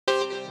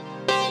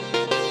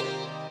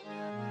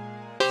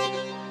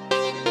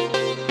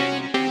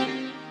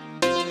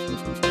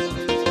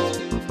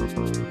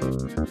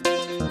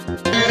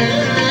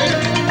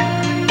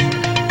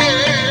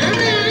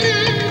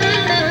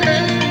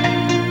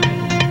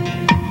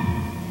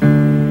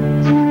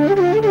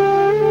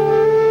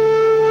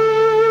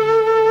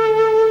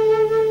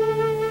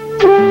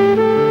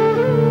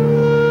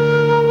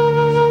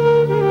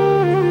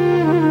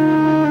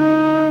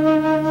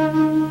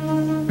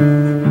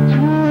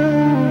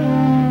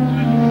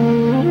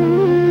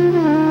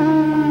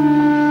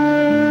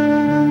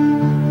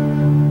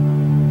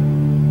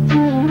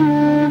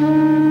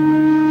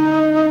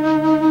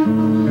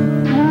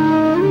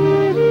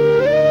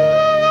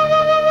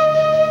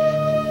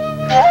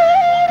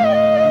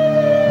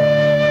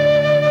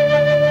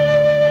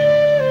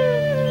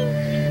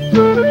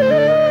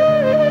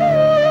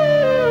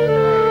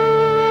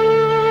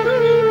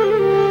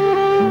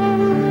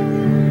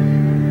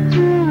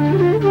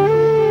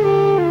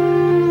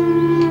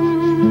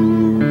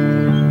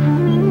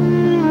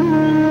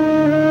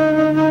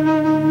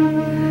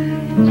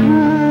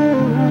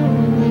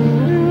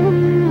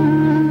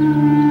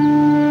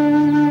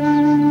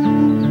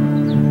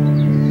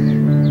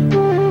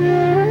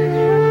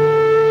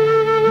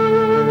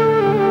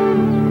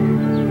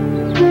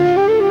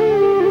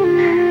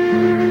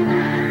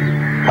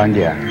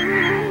பாண்டியா,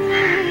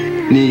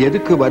 நீ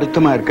எதுக்கு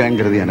வருத்தமா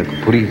இருக்கங்கிறது எனக்கு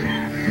புரியுது.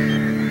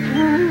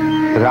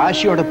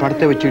 ராசியோட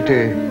படத்தை வச்சுட்டு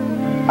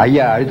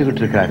ஐயா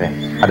அழுதுகிட்டு இருக்காரு,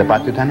 அதை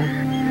பார்த்து தானே.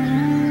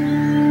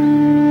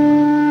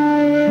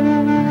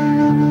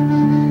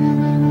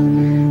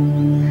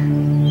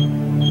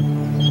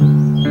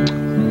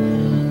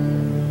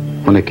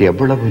 உனக்கு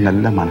எவ்வளவு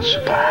நல்ல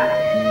மனசுப்பா,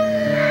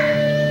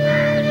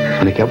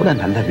 உனக்கு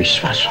எவ்வளவு நல்ல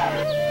விசுவாசம்.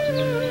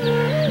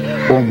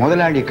 உன்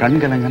முதலாளி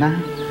கண் கலங்கினா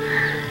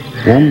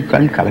உன்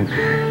கண் கலங்கு.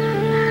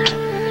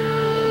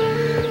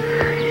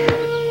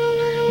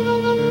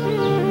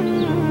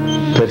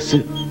 பெருசு,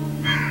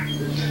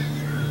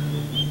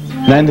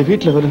 நான் இந்த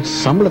வீட்டுல வரும்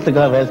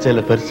சம்பளத்துக்காக வேலை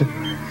செய்யல பெருசு.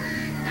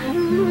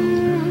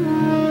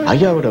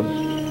 ஐயாவோட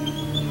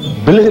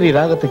பிலகரி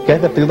ராகத்தை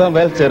கேட்கறதுக்கு தான்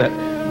வேலை செய்யறேன்.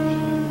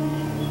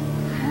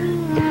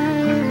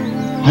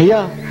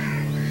 ஐயா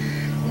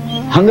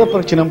அங்க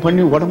பிரச்சனை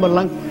பண்ணி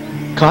உடம்பெல்லாம்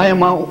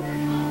காயமாகும்.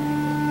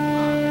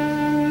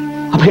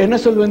 அப்ப என்ன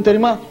சொல்லுவேன்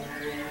தெரியுமா?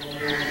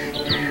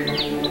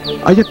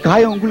 ஐயா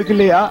காயம் உங்களுக்கு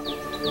இல்லையா,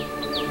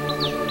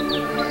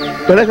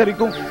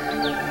 பிலகரிக்கும்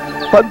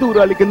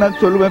பந்தூராளிக்கு நான்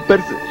சொல்லுவேன்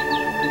பெருசு.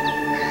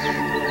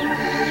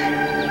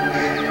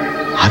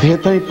 அதே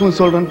தான் இப்பவும்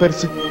சொல்றேன்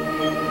பெருசு.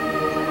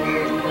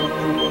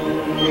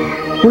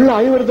 உள்ள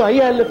அழுவது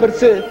ஐயா இல்ல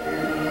பெருசு,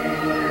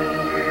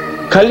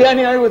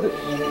 கல்யாணி அழுவது,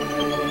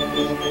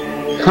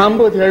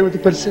 காம்போதி அழுவது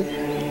பெருசு.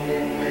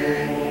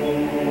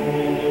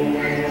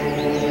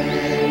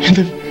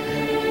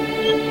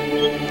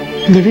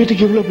 இந்த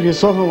வீட்டுக்கு இவ்வளவு பெரிய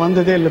சோகம்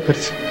வந்ததே இல்ல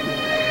பெருசு.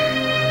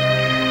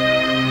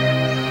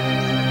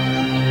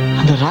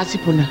 அந்த ராசி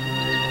பொண்ணு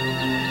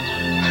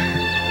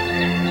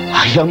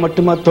ஐயா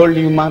மட்டுமா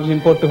தோல்வியும்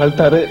மாறலையும் போட்டு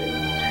வளர்த்தாரு.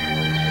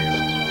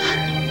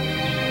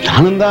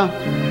 நானும் தான்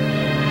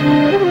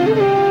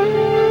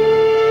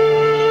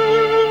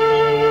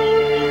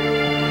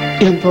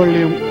என்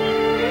தோல்வியும்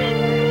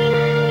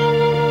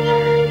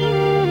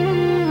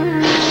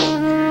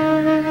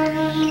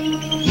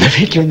இந்த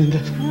வீட்டுல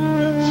இருந்து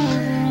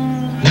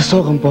இந்த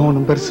சோகம்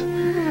போகணும் பெருசு.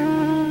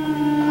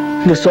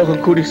 இந்த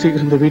சோகம் கூடி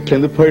சீக்கிரம் இந்த வீட்டுல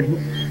இருந்து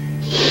போயிடணும்.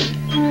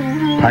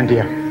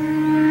 பாண்டியா,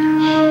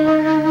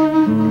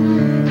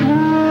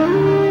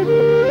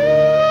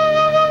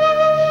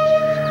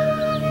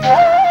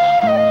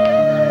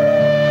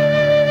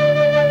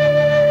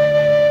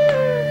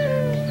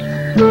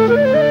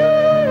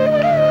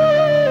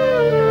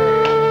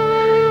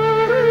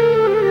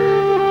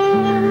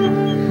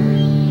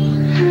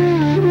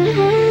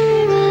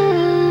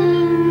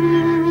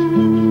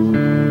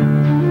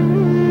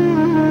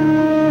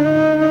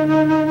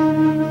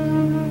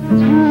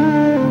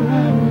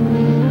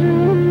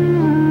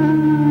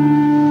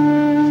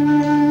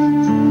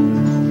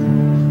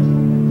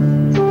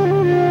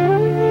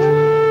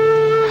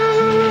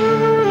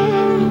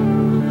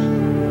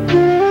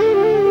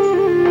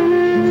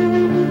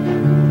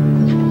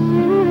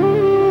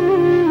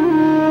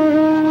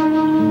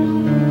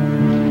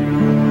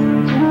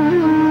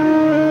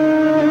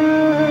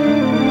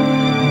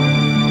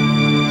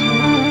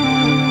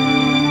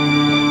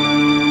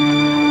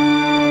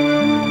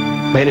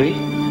 பைரவி,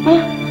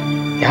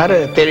 யார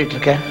தேடிட்டு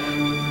இருக்க?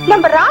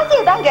 நம்ம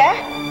ராசியை தாங்க.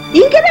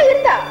 இங்கதான்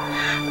இருந்தா,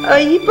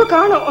 இப்ப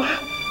காணோம்.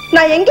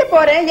 நான் எங்க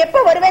போறேன்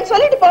எப்ப வருவேன்னு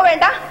சொல்லிட்டு போக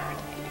வேண்டாம்.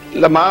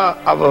 இல்லம்மா,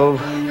 அவ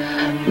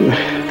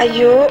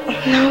ஐயோ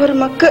நான் ஒரு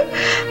மக்கு.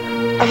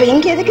 அவ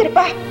எங்க எதுக்கு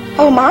இருப்பா?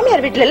 அவ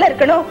மாமியார் வீட்டுல எல்லாம்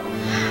இருக்கணும்.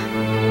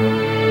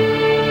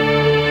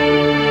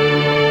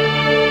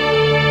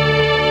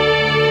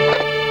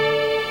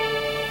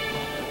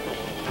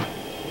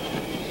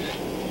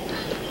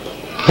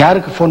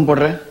 யாருக்கு போன்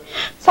போடுற?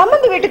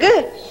 சம்பந்தி வீட்டுக்கு.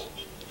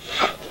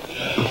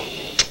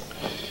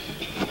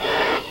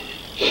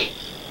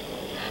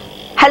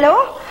 ஹலோ,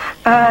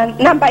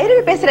 நான்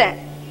பைரவி பேசுறேன்.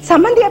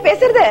 சம்பந்தியா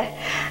பேசுறது?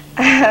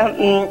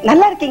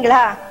 நல்லா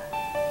இருக்கீங்களா?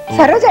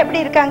 சரோஜா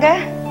எப்படி இருக்காங்க?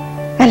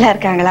 நல்லா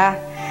இருக்காங்களா?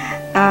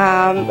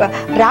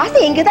 ராசி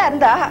எங்கதான்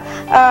இருந்தா,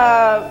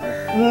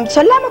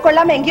 சொல்லாம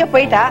கொள்ளாம எங்கேயோ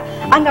போயிட்டா.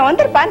 அங்க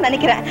வந்திருப்பான்னு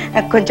நினைக்கிறேன்.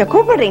 கொஞ்சம்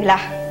கூப்பிடுறீங்களா?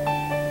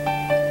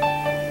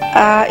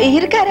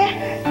 இருக்காரு,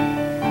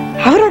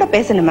 அவரோட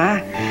பேசணுமா?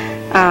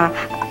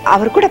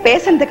 அவர் கூட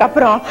பேசுனதுக்கு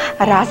அப்புறம்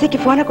ராசிக்கு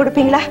போனை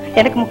கொடுப்பீங்களா?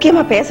 எனக்கு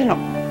முக்கியமா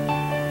பேசணும்.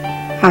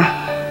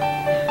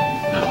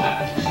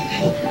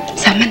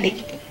 சம்பந்தி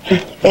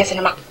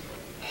பேசணுமா?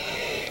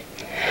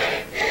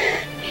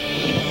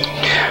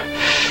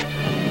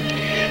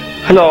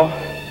 ஹலோ.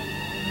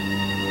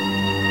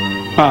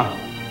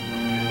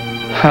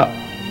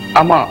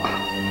 ஆமா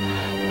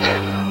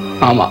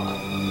ஆமா,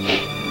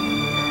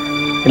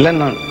 இல்ல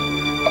நான்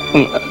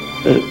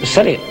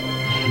சரி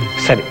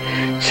சரி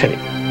சரி.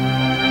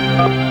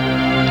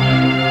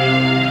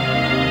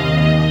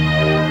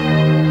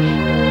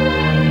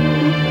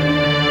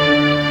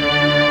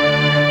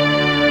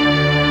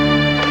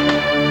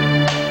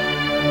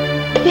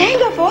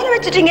 ஏங்க போன்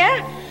வச்சிட்டீங்க?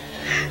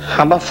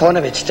 அம்மா போனை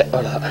வச்சுட்டேன்.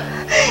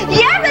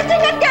 ஏன்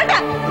வச்சீங்கன்னு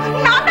கேட்டேன்.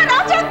 நான் தான்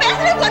ராஜா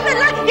பேசுறேன்னு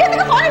சொன்னேன்ல,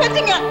 எதுக்கு போன்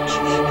வச்சீங்க?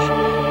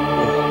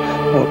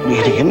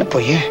 இது என்ன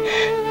போய்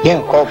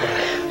ஏன்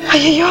கோபப்படுற?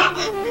 ஐயோ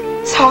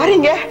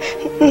சாரிங்க,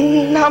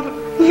 நான்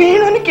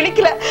வேணும்னு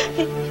கிழிக்கல.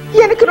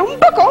 எனக்கு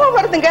ரொம்ப கோபம்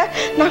வருதுங்க.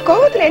 நான்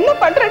கோபத்துல என்ன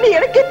பண்றேன்னு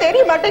எனக்கே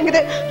தெரிய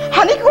மாட்டேங்குது.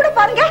 அன்னைக்கு கூட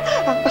பாருங்க,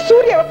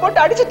 சூர்யாவை போட்டு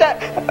அடிச்சுட்டேன்.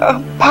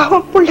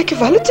 பாவம் பிள்ளைக்கு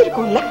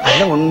வலிச்சிருக்கும்ல.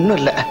 அதெல்லாம் ஒண்ணும்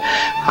இல்ல,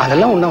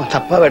 அதெல்லாம் ஒன்னும்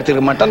தப்பா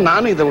எடுத்துக்க மாட்டேன்.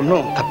 நானும் இதை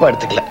ஒன்னும் தப்பா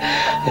எடுத்துக்கல.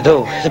 ஏதோ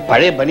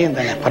பழைய பனியன்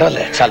தானே,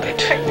 பரவாயில்ல.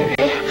 சால்ரைட்.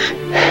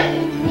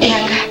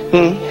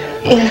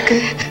 எனக்கு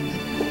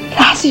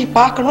ராசியை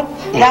பார்க்கணும்,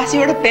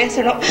 ராசியோட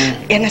பேசணும்.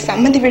 என்ன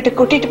சம்பந்தி வீட்டுக்கு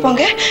கூட்டிட்டு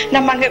போங்க.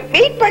 நம்ம அங்க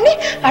வெயிட் பண்ணி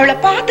அவளை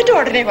பார்த்துட்டு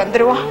உடனே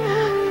வந்துருவோம்.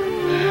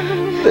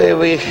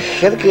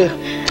 எதுக்கு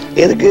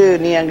எதுக்கு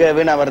நீ அங்க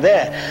வீணா வருதே?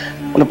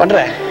 ஒண்ணு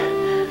பண்ற,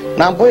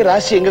 நான் போய்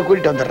ராசி எங்க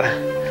கூட்டிட்டு வந்துடுறேன்.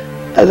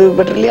 அது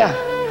பெட்டர் இல்லையா?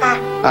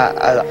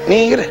 அதான் நீ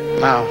இரு,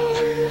 நான்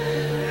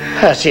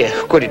ராசியை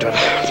கூட்டிட்டு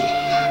வரேன்.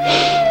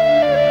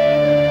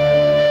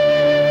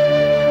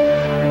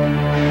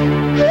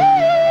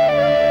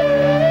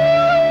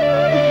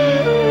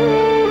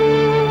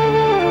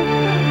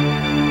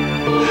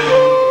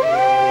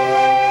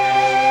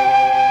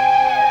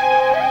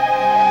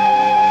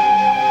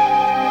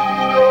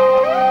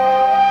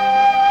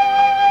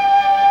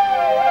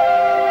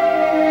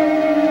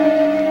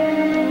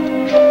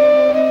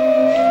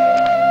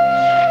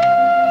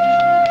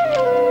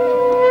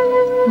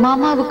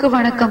 மாமாவுக்கு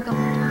வணக்கம்.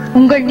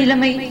 உங்கள்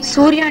நிலைமை,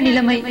 சூர்யா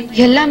நிலைமை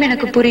எல்லாம்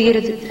எனக்கு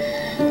புரிகிறது.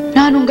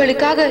 நான்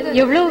உங்களுக்காக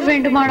எவ்வளவு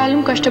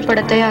வேண்டுமானாலும் கஷ்டப்பட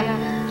தயார்.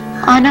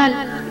 ஆனால்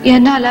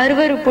என்னால்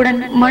அருவருப்புடன்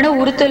மன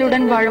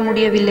உறுத்தலுடன் வாழ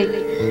முடியவில்லை.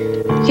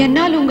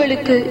 என்னால்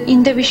உங்களுக்கு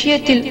இந்த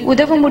விஷயத்தில்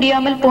உதவ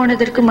முடியாமல்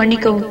போனதற்கு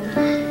மன்னிக்கவும்.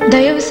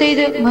 தயவு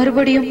செய்து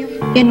மறுபடியும்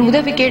என்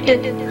உதவி கேட்டு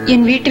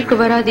என் வீட்டிற்கு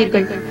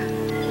வராதீர்கள்.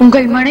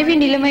 உங்கள் மனைவி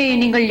நிலைமையை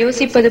நீங்கள்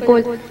யோசிப்பது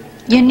போல்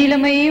என்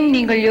நிலைமையையும்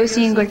நீங்கள்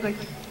யோசியுங்கள்.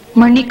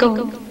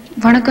 மன்னிக்கவும்.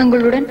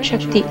 வணக்கங்களுடன்,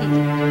 சக்தி.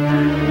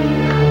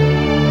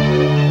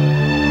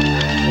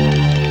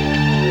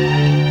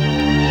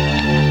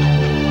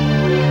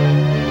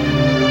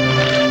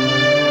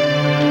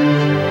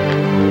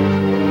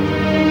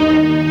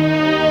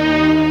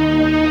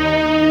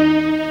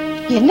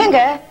 என்னங்க,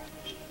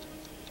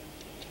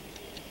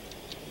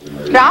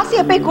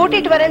 ராசியை போய்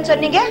கூட்டிட்டு வரேன்னு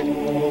சொன்னீங்க,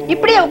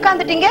 இப்படியே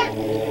உட்கார்ந்துட்டீங்க.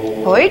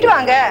 போயிட்டு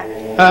வாங்க.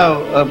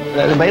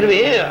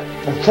 பைரவி,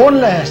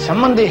 போன்ல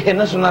சம்பந்தி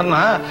என்ன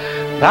சொன்னார்னா,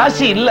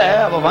 ராசி இல்ல,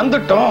 அவ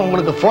வந்துட்டோம்,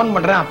 உங்களுக்கு போன்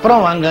பண்றேன்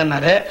அப்புறம்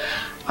வாங்கன்னாரு.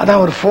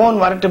 அதான் ஒரு போன்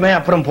வரட்டுமே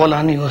அப்புறம்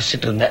போலான்னு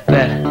யோசிச்சுட்டு இருந்தேன்.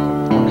 வேற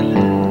ஒண்ணு இல்ல.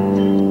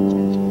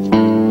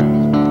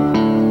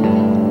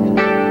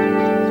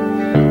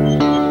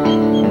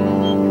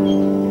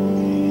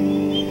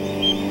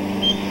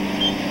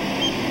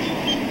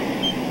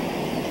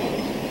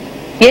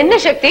 என்ன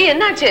சக்தி,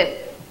 என்னாச்சு?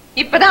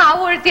 இப்பதான்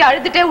ஆவு அழுத்தி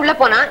அழுதுட்டே உள்ள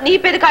போனா, நீ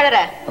இப்ப எதுக்கு அழற?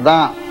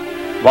 அதான்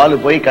வாலு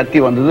போய் கத்தி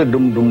வந்தது.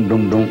 டும் டும்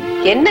டும் டும்.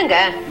 என்னங்க?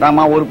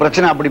 நாம ஒரு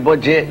பிரச்சனை அப்படி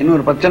போச்சு,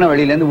 இன்னொரு பிரச்சனை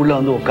வெளியில இருந்து உள்ள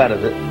வந்து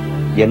உட்காருது.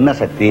 என்ன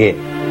சக்தி?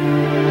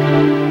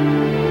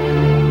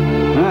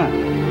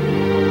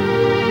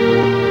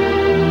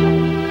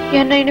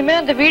 என்ன இனிமே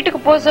அந்த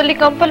வீட்டுக்கு போக சொல்லி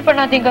கம்பல்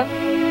பண்ணாதீங்க.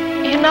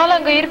 என்னால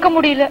அங்க இருக்க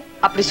முடியல.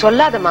 அப்படி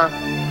சொல்லாதமா.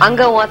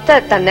 அங்க உன் அத்தை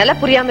தன் நிலை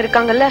புரியாம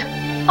இருக்காங்கல்ல.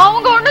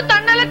 அவங்க ஒண்ணும்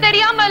தன்னால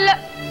தெரியாம இல்ல.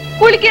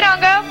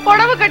 குளிக்கிறாங்க,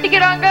 புடவை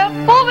கட்டிக்கிறாங்க,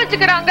 பூ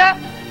வச்சுக்கிறாங்க,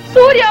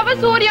 சூர்யாவை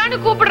சூர்யான்னு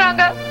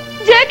கூப்பிடுறாங்க,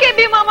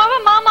 ஜேகேபி மாமாவை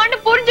மாமான்னு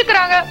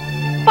புரிஞ்சுக்கிறாங்க,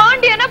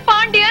 பாண்டியன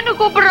பாண்டியன்னு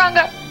கூப்பிடுறாங்க.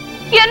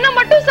 என்ன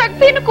மட்டும்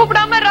சக்தின்னு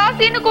கூப்பிடாம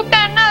ராசின்னு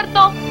கூப்பிட்டா என்ன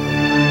அர்த்தம்?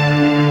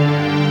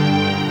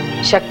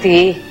 சக்தி,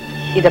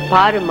 இத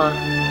பாருமா.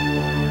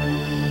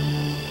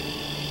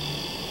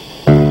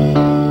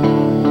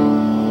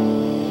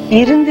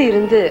 இருந்து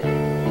இருந்து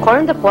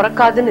குழந்தை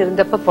பிறக்காதுன்னு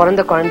இருந்தப்ப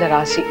பிறந்த குழந்தை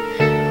ராசி.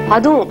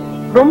 அதுவும்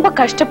ரொம்ப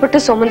கஷ்டப்பட்டு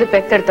சுமந்து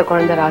பெத்தெடுத்த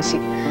குழந்தை ராசி.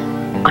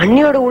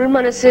 அண்ணியோட உள்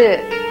மனசு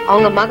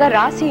அவங்க மக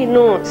ராசி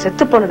இன்னும்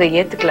செத்து போனதை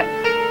ஏத்துக்கல.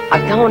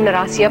 அதான் உன்ன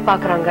ராசியா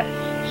பாக்குறாங்க.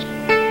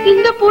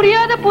 இந்த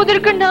புரியாத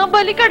புதிருக்கு நான்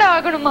பலிக்கடை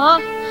ஆகணுமா?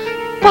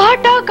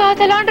 பாட்டா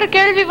காதலான்ற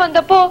கேள்வி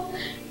வந்தப்போ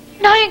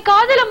நான் என்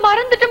காதல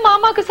மறந்துட்டு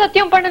மாமாக்கு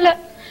சத்தியம் பண்ணல.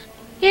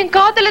 என்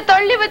காதல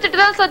தள்ளி வச்சுட்டு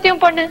தான்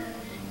சத்தியம் பண்ணு.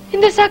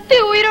 இந்த சக்தி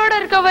உயிரோட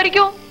இருக்க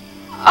வரைக்கும்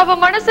அவ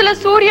மனசுல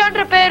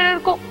சூர்யான்ற பேர்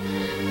இருக்கும்.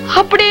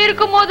 அப்படி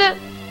இருக்கும் போது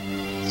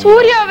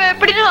சூர்யாவை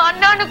எப்படின்னு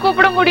அண்ணான்னு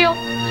கூப்பிட முடியும்?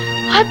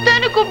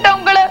 அத்தான்னு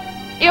கூப்பிட்டவங்கள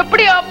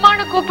எப்படி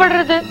அம்மான்னு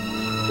கூப்பிடுறது?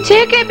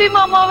 ஜேகேபி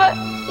மாமாவை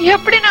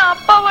எப்படி நான்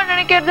அப்பாவா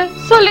நினைக்கிறது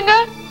சொல்லுங்க.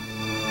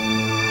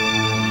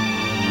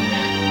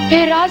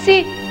 ராசி,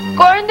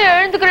 குழந்தை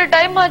எழுந்துக்கிற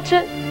டைம் ஆச்சு,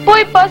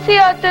 போய் பசி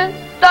ஆத்து,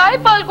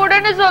 தாய்ப்பால்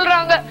கூடன்னு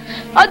சொல்றாங்க.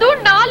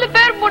 அதுவும் 4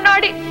 பேர்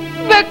முன்னாடி.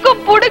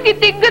 வெக்கம் புடுங்கி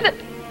திங்குது.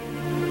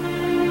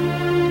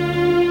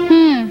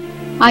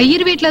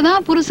 ஐயர்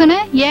வீட்டுலதான் புருஷனை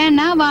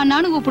ஏன்னா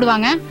வானான்னு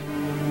கூப்பிடுவாங்க.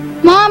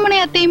 மாமனை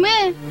அத்தையுமே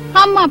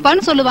அம்மா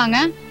அப்பான்னு சொல்லுவாங்க.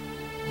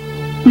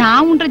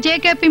 நான் உன்ற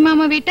ஜேகேபி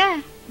மாமா வீட்ட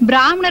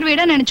பிராமணர்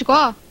வீட நினைச்சுக்கோ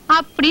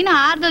அப்படின்னு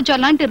ஆறுதல்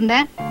சொல்லலான்ட்டு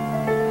இருந்தேன்.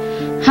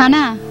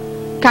 ஆனா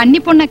கன்னி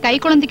பொண்ண கை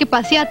குழந்தைக்கு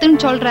பசியாத்துன்னு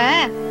சொல்ற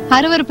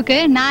அருவருப்புக்கு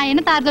நான்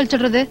என்ன ஆறுதல்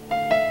சொல்றது?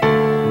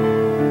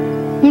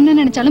 உன்ன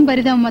நினைச்சாலும்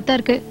பரிதாபமா தான்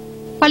இருக்கு.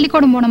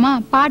 பள்ளிக்கூடம் போனோமா,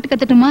 பாட்டு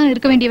கத்துட்டுமா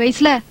இருக்க வேண்டிய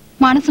வயசுல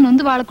மனசு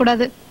வந்து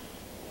வாழக்கூடாது.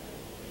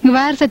 இங்க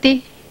வேற சத்தி,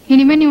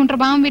 இனிமே நீ உன்ற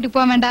மாமா வீட்டுக்கு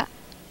போக வேண்டாம்,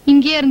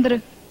 இங்கேயே இருந்துரு.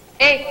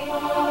 ஏய்,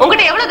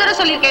 உங்ககிட்ட எவ்வளவு தூரம்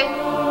சொல்லிருக்கேன்?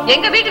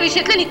 எங்க வீட்டு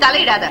விஷயத்துல நீ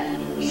தலையிடாத.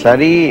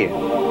 சரி,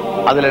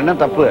 அதுல என்ன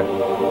தப்பு?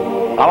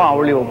 அவன்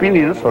அவளுடைய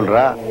ஒப்பீனியன்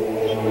சொல்றா.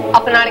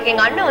 அப்ப நாளைக்கு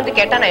எங்க அண்ணன் வந்து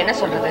கேட்டா நான் என்ன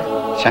சொல்றது?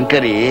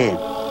 சங்கரி,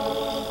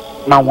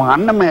 நான் உன்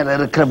அண்ணன் மேல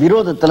இருக்கிற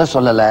விரோதத்துல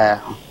சொல்லல,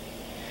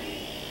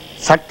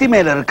 சக்தி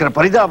மேல இருக்கிற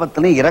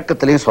பரிதாபத்திலையும்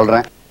இரக்கத்திலையும்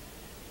சொல்றேன்.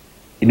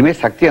 இனிமே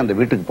சக்தி அந்த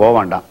வீட்டுக்கு போக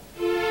வேண்டாம்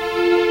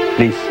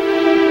பிளீஸ்.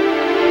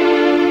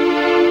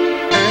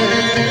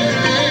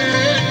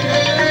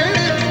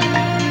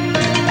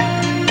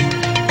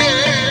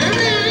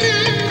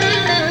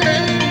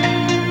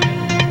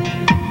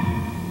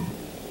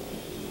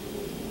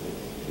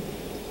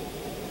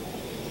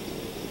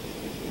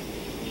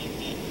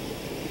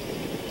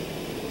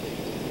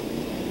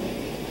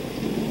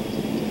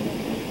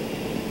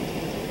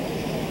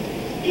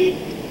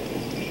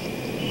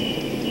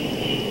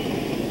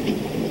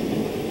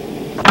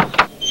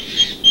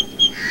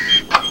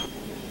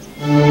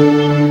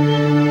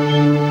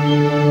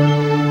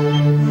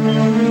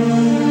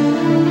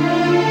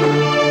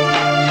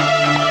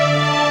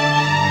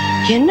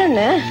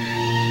 என்னன்னு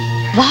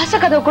வாச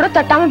கதவு கூட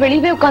தட்டாம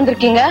வெளியவே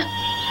உட்கார்ந்துருக்கீங்க?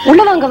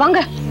 உள்ள வாங்க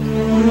வாங்க.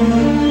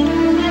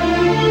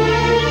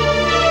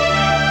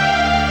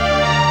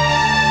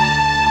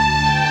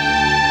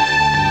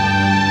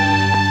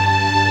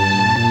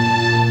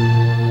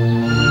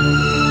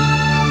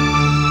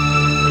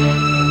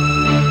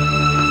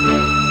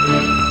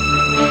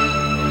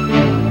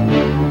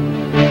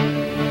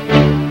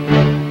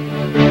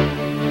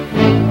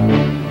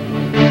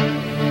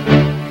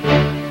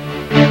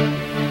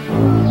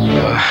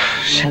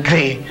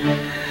 சங்கரி,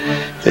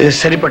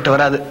 சரிப்பட்டு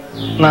வராது.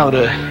 நான்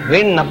ஒரு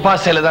வீண்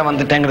நப்பாசையில தான்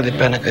வந்துட்டேங்கிறது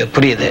இப்ப எனக்கு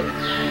புரியுது.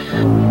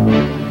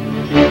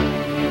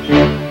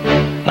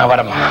 நான்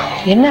வரமா?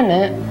 என்னன்னு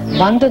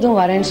வந்ததும்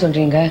வரேன்னு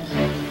சொல்றீங்க?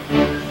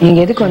 நீங்க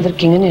எதுக்கு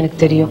வந்திருக்கீங்கன்னு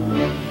எனக்கு தெரியும்.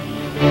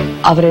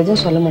 அவர்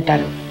எதுவும் சொல்ல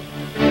மாட்டாரு.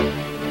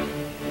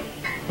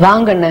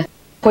 வாங்க அண்ணன்,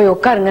 போய்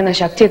உட்காருங்க,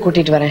 நான் சக்தியை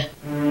கூட்டிட்டு வரேன்.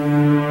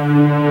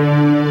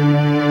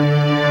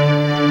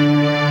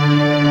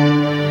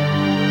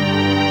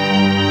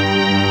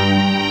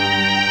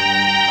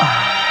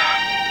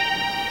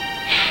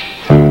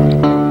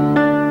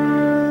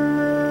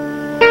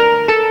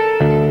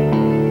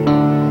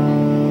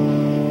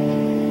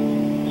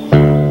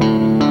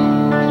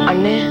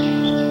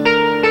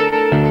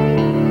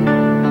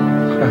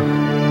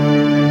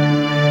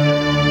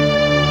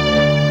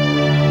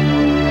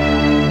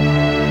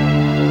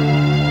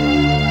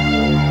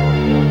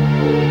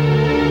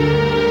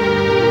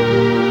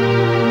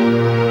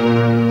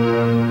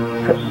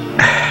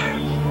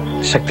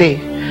 சக்தி,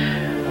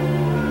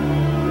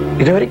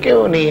 இது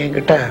வரைக்கும் நீ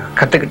என்கிட்ட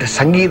கத்துக்கிட்ட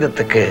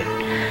சங்கீதத்துக்கு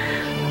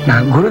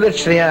நான்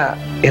குருதட்சணையா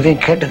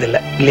எதையும் கேட்டதில்லை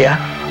இல்லையா?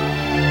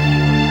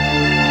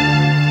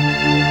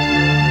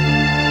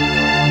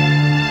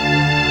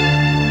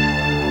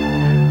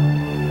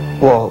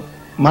 ஓ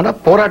மன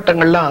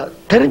போராட்டங்கள்லாம்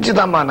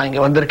தெரிஞ்சுதாம்மா நான்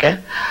இங்க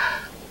வந்திருக்கேன்.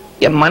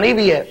 என்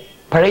மனைவிய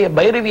பழைய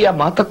பைரவியா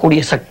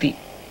மாத்தக்கூடிய சக்தி,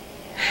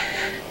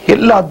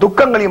 எல்லா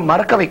துக்கங்களையும்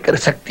மறக்க வைக்கிற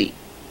சக்தி,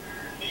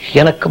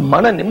 எனக்கு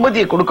மன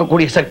நிம்மதியை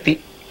கொடுக்கக்கூடிய சக்தி,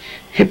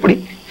 இப்படி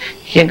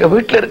எங்க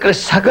வீட்டுல இருக்கிற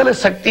சகல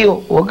சக்தியும்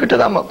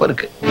உங்ககிட்டதான் அப்ப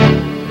இருக்கு.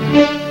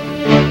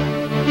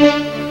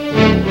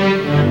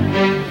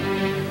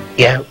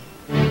 என்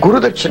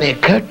குருதட்சணையை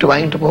கேட்டு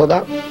வாங்கிட்டு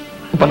போதான்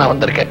இப்ப நான்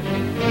வந்திருக்கேன்.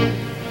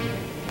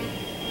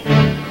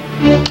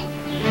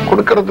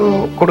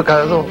 கொடுக்கறதும்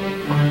கொடுக்காததும்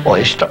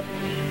உன் இஷ்டம்.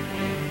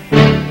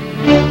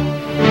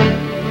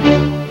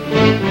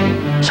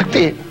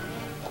 சக்தி,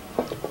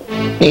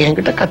 நீ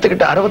என்கிட்ட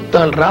கத்துக்கிட்ட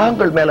 64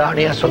 ராகங்கள் மேல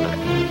ஆணையா சொல்ற,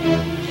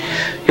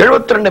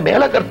 72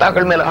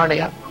 மேலகர்த்தாக்கள் மேல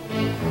ஆணையா,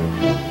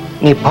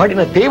 நீ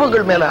பாடின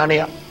தெய்வங்கள் மேல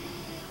ஆணையா,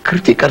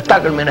 கிருத்தி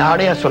கர்த்தாக்கள் மேல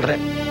ஆணையா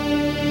சொல்றேன்.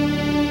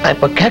 நான்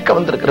இப்ப கேட்க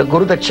வந்திருக்கிற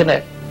குருதட்சணை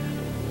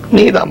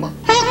நீதாமா.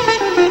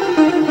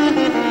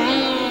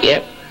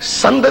 என்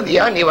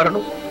சந்ததியா நீ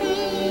வரணும்.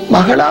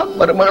 மகளா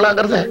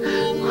மருமகளாங்கிறத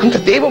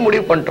அந்த தெய்வம்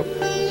முடிவு பண்ணிட்டோம்.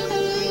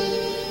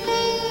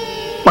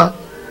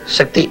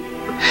 சக்தி,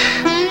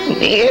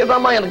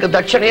 நீதாமா எனக்கு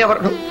தட்சணையா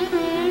வரணும்.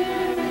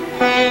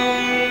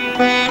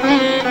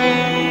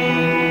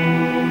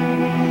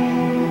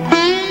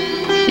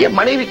 என்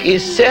மனைவிக்கு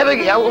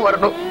சேவகையாகவும்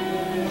வரணும்.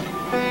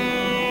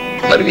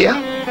 வருவியா?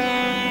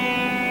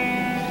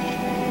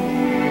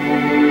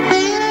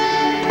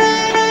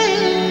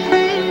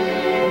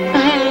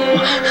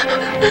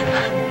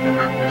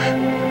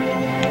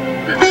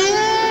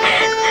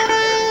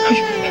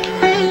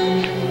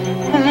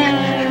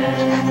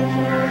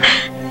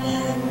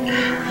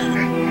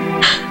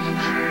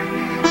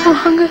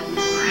 வாங்க,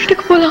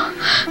 வீட்டுக்கு போலாம்.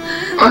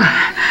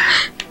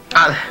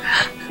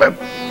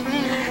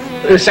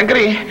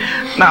 சங்கரி,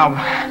 நான்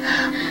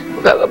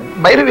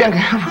பைரவி அங்க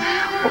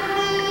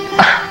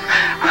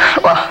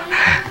வா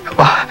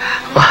வா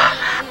வா.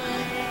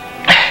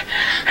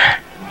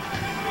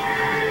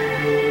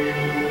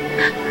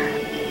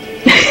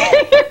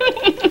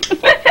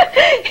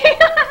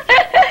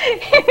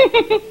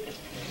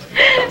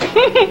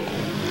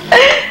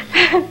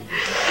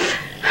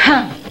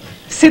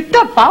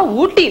 சித்தப்பா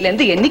ஊட்டியில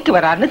இருந்து என்னைக்கு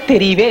வராருன்னு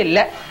தெரியவே இல்ல.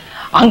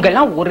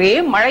 அங்கெல்லாம் ஒரே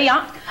மழையா.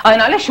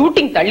 அதனால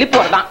ஷூட்டிங் தள்ளி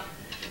போறதான்.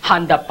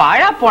 அந்த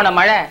பாழா போன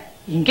மழை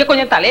இங்க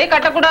கொஞ்சம் தலையை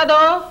காட்டக்கூடாதோ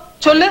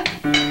சொல்லு.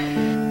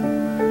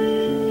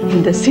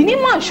 இந்த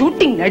சினிமா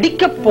ஷூட்டிங்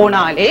நடிக்க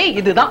போனாலே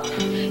இதுதான்.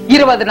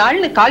 20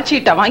 நாள்னு கால்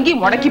ஷீட்டை வாங்கி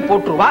முடக்கி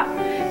போட்டுருவா.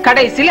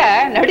 கடைசியில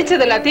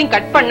நடிச்சது எல்லாத்தையும்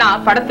கட் பண்ணா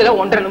படத்துல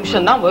 1.5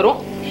 நிமிஷம் தான் வரும்.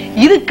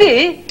 இதுக்கு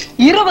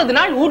 20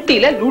 நாள்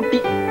ஊட்டியில லூட்டி.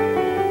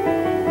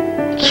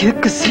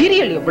 இதுக்கு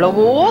சீரியல்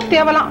எவ்வளவோ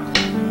தேவலாம்.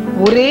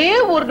 ஒரே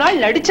ஒரு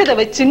நாள் நடிச்சதை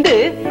வச்சுண்டு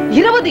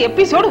 20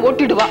 எபிசோடு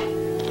ஓட்டிடுவா.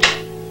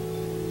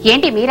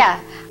 ஏண்டி மீரா,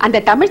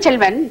 அந்த தமிழ்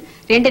செல்வன்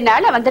 2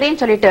 நாள்ல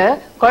வந்துறேன்னு சொல்லிட்டு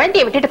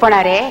குழந்தைய விட்டுட்டு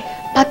போனாரே,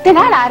 10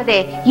 நாள் ஆறுதே,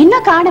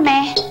 இன்னும் காணுமே.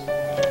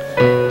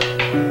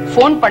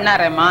 போன்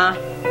பண்ணாரேம்மா.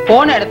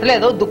 போன இடத்துல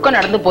ஏதோ துக்கம்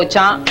நடந்து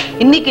போச்சான்.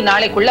 இன்னைக்கு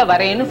நாளைக்குள்ள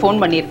வரேன்னு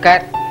போன்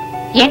பண்ணிருக்கார்.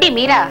 ஏண்டி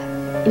மீரா,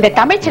 இந்த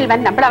தமிழ்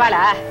செல்வன்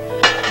நம்மளவாளா?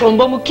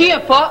 ரொம்ப முக்கியம்.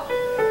 இப்போ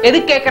எது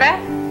கேக்குற?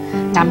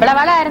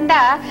 நம்மளவாளா இருந்தா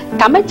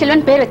தமிழ்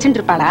செல்வன் பேர் வச்சுட்டு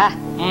இருப்பாளா?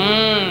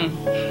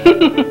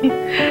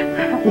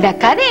 இந்த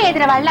கதை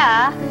எழுதுறவாளா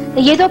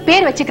ஏதோ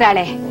பேர்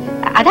வச்சுக்கிறாளே,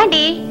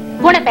 அதாண்டி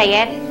பூனை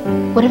பெயர்.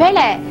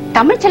 ஒருவேளை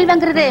தமிழ்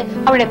செல்வங்கிறது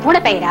அவளுடைய பூனை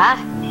பெயரா?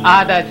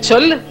 அத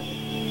சொல்லு.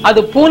 அது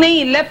பூனை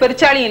இல்ல,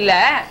 பெருச்சாளி இல்ல,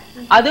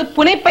 அது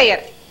புனை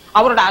பெயர்.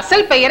 அவரோட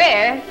அசல் பெயரே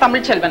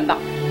தமிழ் செல்வன்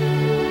தான்.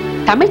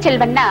 தமிழ்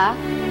செல்வன்னா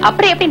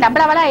அப்புறம் எப்படி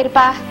நம்மளவாளா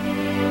இருப்பா?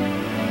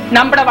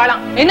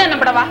 நம்பளவாளாம். என்ன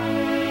நம்பளவா?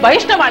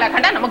 வைஷ்ணவாளா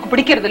கண்டா நமக்கு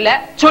பிடிக்கிறது இல்ல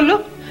சொல்லு.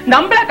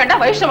 நம்மள கண்டா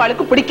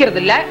வைஷ்ணவாளுக்கு பிடிக்கிறது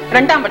இல்ல.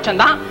 2ஆம்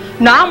பட்சம் தான்.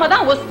 நாம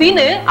தான்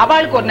ஒஸ்தின்னு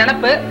அவளுக்கு ஒரு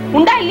நினைப்பு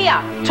உண்டா இல்லையா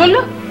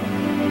சொல்லு.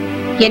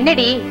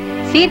 என்னடி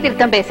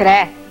சீர்திருத்தம் பேசுற?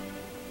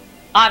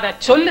 அத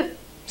சொல்லு.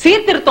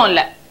 சீர்திருத்தம்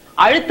இல்ல,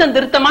 அழுத்தம்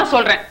திருத்தமா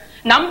சொல்றேன்.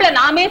 நம்மள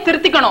நாமே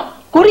திருத்திக்கணும்.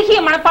 குறுகிய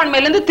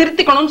மனப்பான்மையில இருந்து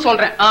திருத்திக்கணும்னு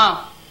சொல்றேன்.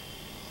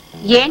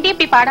 ஏண்டி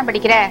இப்படி பாடம்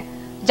படிக்கிற?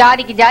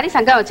 ஜாதிக்கு ஜாதி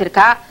சங்கம்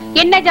வச்சிருக்கா,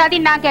 என்ன ஜாதி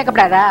நான்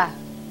கேட்கப்படாதா?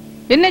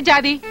 என்ன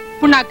ஜாதி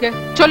புண்ணாக்கு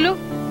சொல்லு.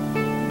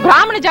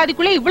 பிராமண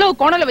ஜாதிக்குள்ள இவ்வளவு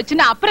கோணல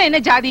வச்சுன்னு அப்புறம் என்ன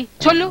ஜாதி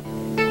சொல்லு.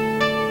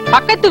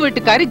 பக்கத்து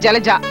வீட்டுக்காரி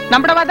ஜலஜா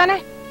நம்மடவா தானே?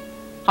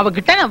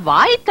 அவகிட்ட நான்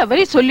வாய்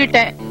தவறி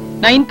சொல்லிட்டேன்,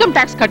 நான் இன்கம்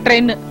டாக்ஸ்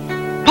கட்டுறேன்னு.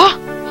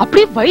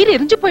 அப்படியே வயிறு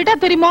எரிஞ்சு போயிட்டா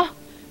தெரியுமா?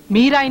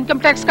 Meera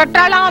income tax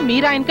கட்டுறாளா,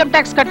 Meera income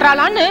tax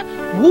கட்டுறாளான்னு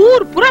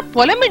ஊர் புற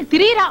புலமில்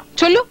திரியறா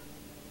சொல்லு.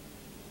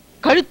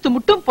 கழுத்து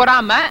முட்டும்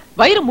பொறாம,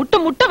 வயிறு முட்டு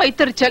முட்ட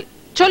வைத்தறிச்சல்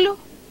சொல்லு.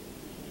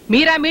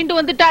 மீரா மீண்டு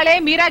வந்துட்டாளே,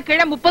 மீரா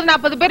கீழே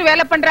 30-40 பேர்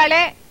வேலை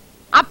பண்றாளே,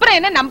 அப்புறம்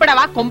என்ன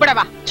நம்படவா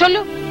கொம்படவா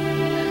சொல்லு.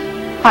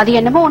 அது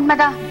என்னமோ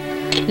உண்மைதான்.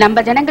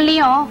 நம்ம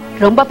ஜனங்களையும்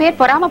ரொம்ப பேர்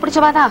பொறாம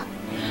பிடிச்சவாதான்.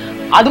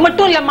 அது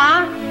மட்டும் இல்லம்மா,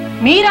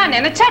 மீரா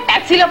நினைச்சா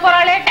டாக்ஸில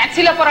போறாளே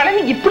டாக்ஸில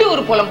போறாளேன்னு இப்படி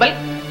ஒரு புலம்பல்.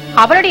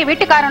 அவளுடைய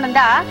வீட்டுக்காரனும்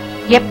தான்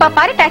எப்ப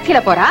பாரு டாக்ஸில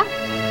போறான்.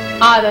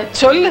 அத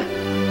சொல்லு.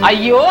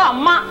 ஐயோ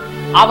அம்மா,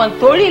 அவன்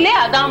தொழிலே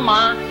அதாம்மா,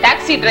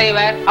 டாக்ஸி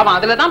டிரைவர். அவன்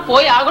அதுலதான்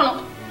போய் ஆகணும்.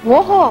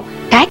 ஓஹோ,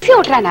 டாக்ஸி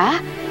ஓட்டுறானா?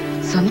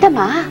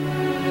 சொந்தமா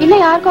இல்ல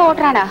யாருக்கோ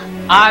ஓட்டுறானா?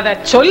 அத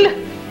சொல்லு.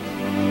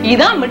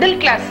 இதான் மிடில்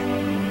கிளாஸ்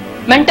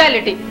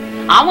மென்டாலிட்டி.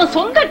 அவன்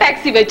சொந்த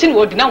டாக்ஸி வச்சுன்னு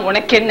ஓட்டினா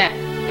உனக்கு என்ன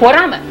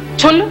பொறாம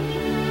சொல்லு.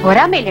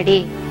 பொறாம இல்லடி,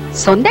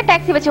 சொந்த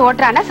டாக்ஸி வச்சு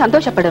ஓட்டுறானா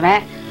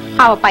சந்தோஷப்படுவேன்.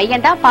 அவ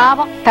பையன் தான்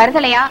பாவம்,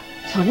 தருதலையா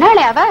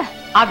சொன்னாலே அவ.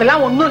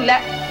 அதெல்லாம் ஒண்ணும் இல்ல,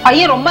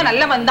 பையன் ரொம்ப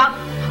நல்லவன் தான்.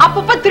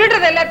 அப்பப்ப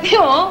திருடுறது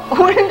எல்லாத்தையும்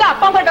ஒழுங்கா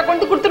அப்பா அம்மாட்ட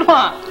கொண்டு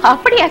கொடுத்துருவான்.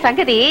 அப்படியா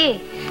சங்கதி?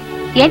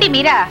 ஏண்டி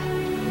மீரா,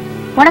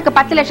 உனக்கு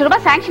 10 லட்சம்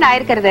ரூபாய் சாங்ஷன்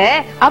ஆயிருக்கிறது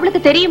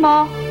அவளுக்கு தெரியுமோ?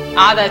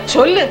 அத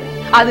சொல்லு.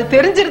 அது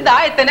தெரிஞ்சிருந்தா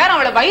இத்தனை நேரம்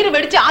அவளை வயிறு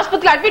வெடிச்சு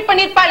ஆஸ்பத்திரியில அட்மிட்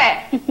பண்ணிருப்பாளே.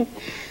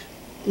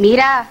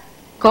 மீரா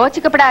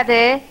கோச்சுக்கப்படாது.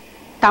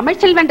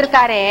 தமிழ் செல்வன்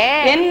இருக்காரே.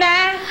 என்ன?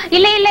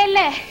 இல்ல இல்ல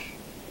இல்ல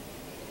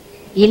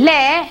இல்ல,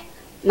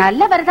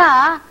 நல்லவர்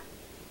தான்.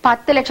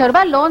 10 லட்சம்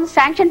ரூபாய் லோன்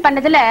சாங்ஷன்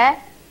பண்ணதுல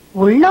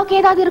உள்நோக்கு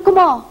ஏதாவது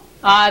இருக்குமோ?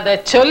 அத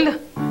சொல்லு.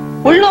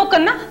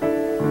 உள்நோக்கம்னா?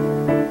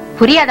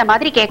 புரியாத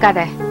மாதிரி கேட்காத.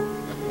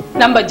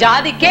 நம்ம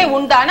ஜாதிக்கே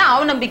உண்டான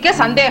அவநம்பிக்கை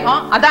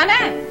சந்தேகம் அதானே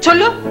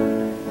சொல்லு.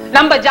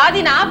 நம்ம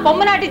ஜாதினா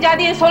பொம்மநாட்டி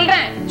ஜாதியை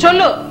சொல்றேன்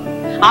சொல்லு.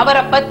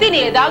 அவரை பத்தி நீ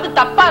ஏதாவது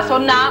தப்பா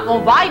சொன்னா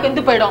உன் வாய்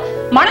வெந்து போயிடும்.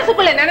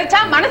 மனசுக்குள்ள நினைச்சா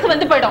மனசு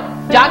வந்து போயிடும்.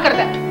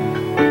 ஜாக்கிரதை.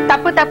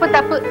 தப்பு தப்பு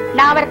தப்பு.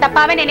 நான் அவர்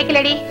தப்பாவே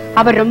நினைக்கலடி.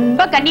 அவர்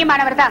ரொம்ப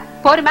கண்ணியமானவர் தான்.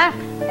 போருமா?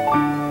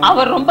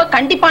 அவர் ரொம்ப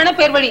கண்டிப்பான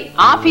பேர் வழி.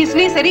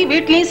 ஆபீஸ்லயும் சரி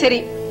வீட்லயும் சரி.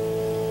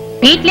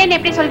 வீட்லன்னு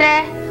எப்படி சொல்ற?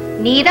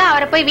 நீதான்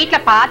அவரை போய் வீட்டுல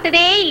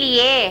பார்த்ததே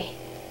இல்லையே.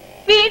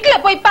 வீட்டுல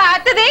போய்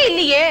பார்த்ததே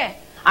இல்லையே.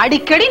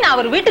 அடிக்கடி நான்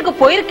அவர் வீட்டுக்கு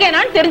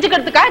போயிருக்கேனான்னு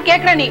தெரிஞ்சுக்கிறதுக்காக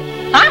கேக்குற நீ.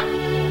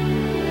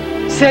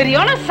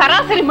 சரியான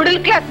சராசரி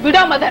மிடில் கிளாஸ்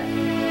விடாமதர்.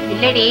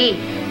 இல்லடி,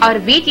 அவர்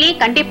வீட்லயே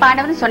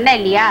கண்டிப்பானவன்னு சொன்ன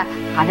இல்லையா,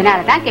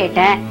 அதனாலதான்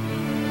கேட்டேன்.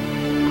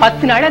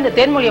 10 நாள் அந்த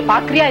தேன்மொழிய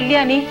பாக்குறியா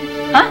இல்லையா நீ?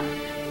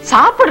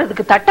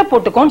 சாப்பிடுறதுக்கு தட்டை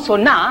போட்டுக்கோன்னு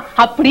சொன்னா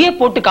அப்படியே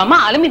போட்டுக்காம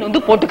அலுமின்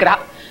வந்து போட்டுக்கிறா.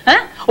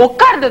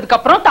 உட்கார்ந்ததுக்கு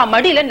அப்புறம் தான்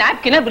மடியில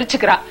நாப்கின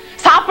விரிச்சுக்கிறா.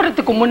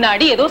 சாப்பிடறதுக்கு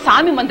முன்னாடி ஏதோ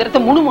சாமி மந்திரத்தை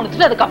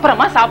முணுமுணுத்துட்டு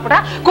அதுக்கப்புறமா சாப்பிடா.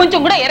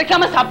 கொஞ்சம் கூட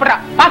இறக்காம சாப்பிடறா.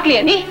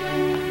 பாக்கலையா நீ?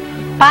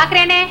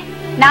 பாக்குறேனே,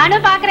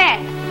 நானும் பாக்குறேன்.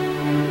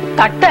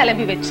 தட்டை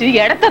அலம்பி வச்சு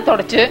இடத்த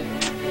தொடச்சு.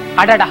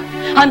 அடடா,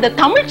 அந்த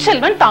தமிழ்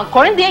செல்வன் தான்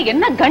குழந்தைய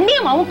என்ன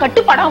கண்ணியமாவும்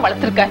கட்டுப்பாடாவும்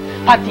வளர்த்திருக்க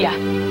பாத்தியா?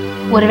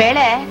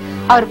 ஒருவேளை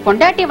அவர்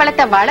பொண்டாட்டி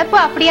வளர்த்த வளர்ப்பு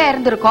அப்படியா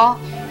இருந்திருக்கும்.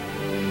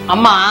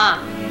 அம்மா,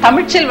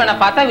 தமிழ்ச்செல்வனை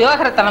பார்த்தா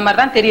விவாகரத்தன மாதிரி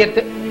தான்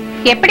தெரியறது.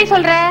 எப்படி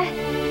சொல்ற?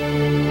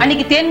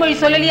 அன்னைக்கு தேன்மொழி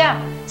சொல்லலையா,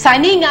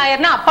 சனி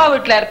ஞாயிறுனா அப்பா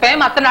வீட்டுல இருப்பேன்,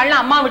 மத்த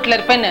நாள்னா அம்மா வீட்டுல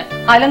இருப்பேன்னு.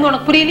 அதுல இருந்து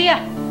உனக்கு புரியலையா?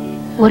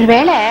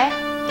 ஒருவேளை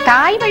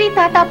தாய் வழி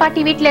தாத்தா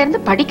பாட்டி வீட்டுல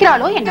இருந்து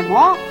படிக்கிறாளோ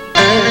என்னமோ.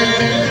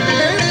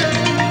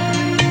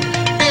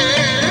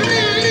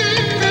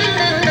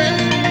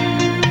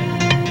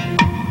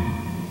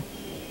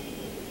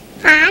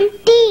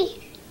 ஆண்டி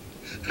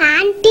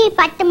ஆண்டி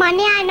 10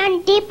 மணி ஆனா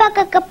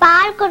தீபக்கு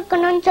பால்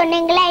கொடுக்கணும்னு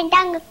சொன்னீங்களா,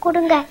 இந்தாங்க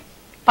கொடுங்க.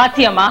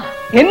 பாத்தியம்மா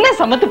என்ன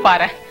சமத்து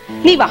பாரு.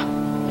 நீ வா.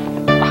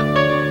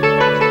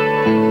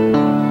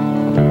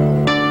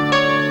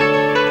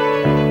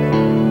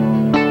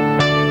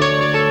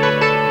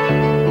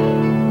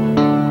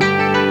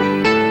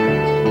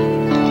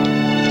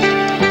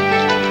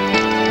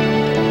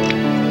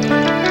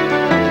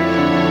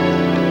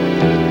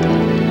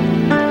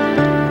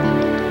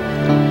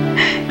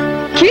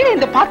 கீழே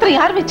இந்த பாத்திரம்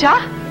யார் வச்சா?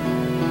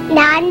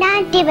 நான் தான்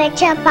ஆண்டி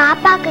வச்ச.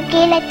 பாப்பாக்கு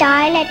கீழே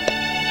டாய்லெட்.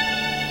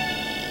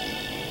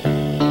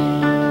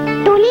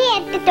 துணி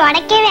எடுத்து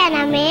துடைக்க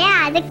வேணாமே,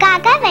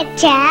 அதுக்காக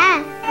வச்சேன்.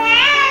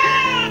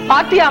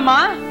 பாத்தியாமா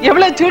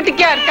எவ்வளவு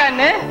சூட்டிக்கா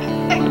இருக்கான்னு.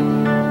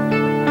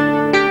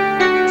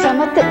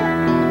 சமத்து.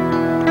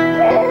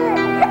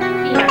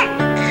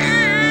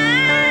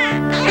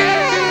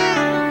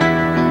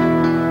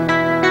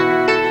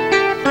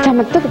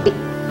 சமத்து குட்டி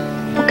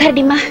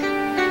உட்காரடிமா.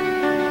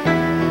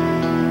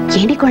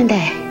 ஏடி குழந்தை,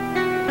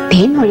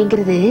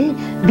 தேன்மொழிங்கிறது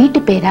வீட்டு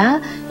பேரா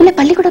இல்ல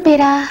பள்ளிக்கூட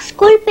பேரா?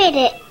 ஸ்கூல்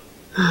பேரு.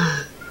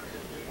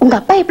 உங்க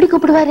அப்பா எப்படி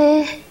கூப்பிடுவாரு?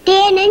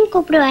 தேனன்னு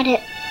கூப்பிடுவாரு.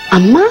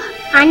 அம்மா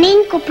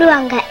அண்ணின்னு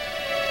கூப்பிடுவாங்க.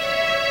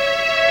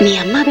 நீ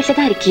அம்மா வீட்டுல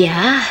தான் இருக்கியா?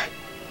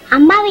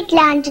 அம்மா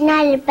வீட்டுல 5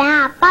 நாள் இருப்பேன்,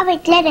 அப்பா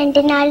வீட்டுல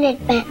 2 நாள்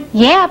இருப்பேன்.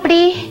 ஏன்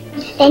அப்படி?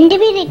 2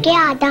 பேர் இருக்கே,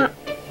 அதான்.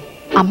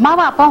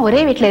 அம்மாவும் அப்பா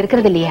ஒரே வீட்டுல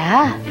இருக்கிறது இல்லையா?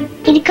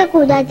 இருக்க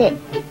கூடாது.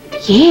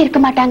 ஏன்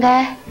இருக்க மாட்டாங்க?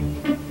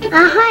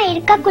 ஆஹா,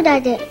 இருக்க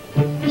கூடாது.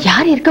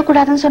 யார் இருக்க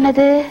கூடாதுன்னு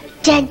சொன்னது?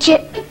 ஜட்ஜு.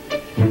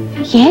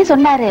 ஏன்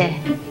சொன்னாரு?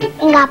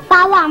 எங்க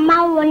அப்பாவும்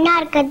அம்மாவும் ஒன்னா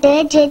இருக்கிறது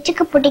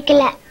ஜட்ஜுக்கு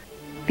பிடிக்கல.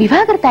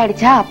 விவாகரத்து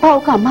ஆயிடுச்சா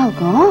அப்பாவுக்கும்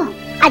அம்மாவுக்கும்?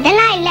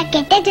 அதெல்லாம் இல்ல,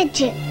 கெட்ட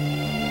ஜட்ஜு.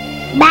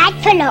 Bad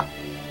fellow.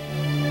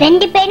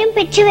 2 பேரும்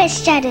பிச்சு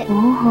வச்சிட்டாரு.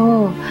 ஓஹோ,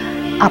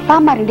 அப்பா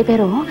அம்மா 2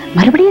 பேரும்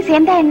மறுபடியும்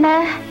சேர்ந்தா என்ன?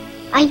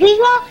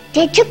 ஐயோ,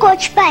 ஜட்ஜு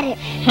கோச்சுப்பாரு.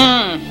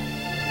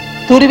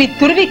 துருவி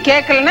துருவி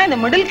கேட்கலன்னா இந்த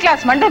மிடில்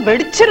கிளாஸ் மண்டை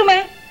வெடிச்சிருமே.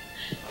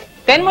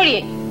 தென்மொழி,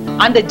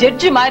 அந்த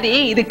ஜட்ஜு மாதிரி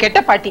இது கெட்ட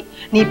பாட்டி.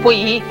 நீ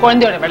போய்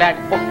குழந்தையோட விளையாடு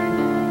போ.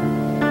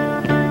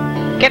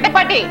 கெட்ட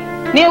பாட்டி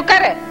நீ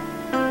உட்காரு.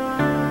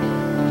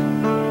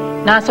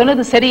 நான்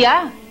சொன்னது சரியா?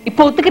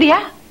 இப்ப ஒத்துக்கிறியா?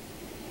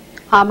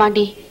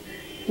 ஆமாண்டி,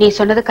 நீ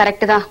சொன்னது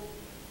கரெக்ட் தான்.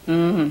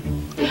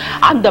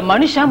 அந்த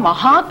மனுஷன்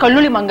மகா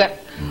கல்லூலி மங்கர்.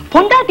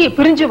 பொண்டாட்டிய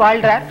பிரிஞ்சு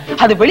வாழ்றார்,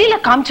 அது வெளியில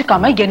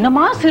காமிச்சுக்காம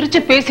என்னமா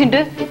சிரிச்சு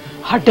பேசிண்டு.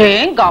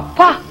 அடேங்க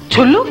அப்பா,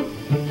 சொல்லு.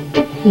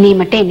 நீ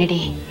மட்டும்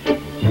என்னடி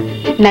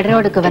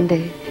நடுரோடுக்கு வந்து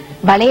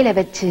வலையில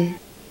வச்சு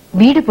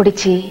வீடு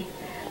பிடிச்சி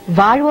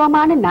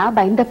வாழ்வோமான்னு நான்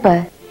பயந்தப்ப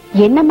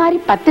என்ன மாதிரி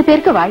 10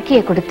 பேருக்கு வாழ்க்கைய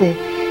கொடுத்து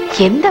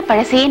எந்த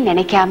பழசையும்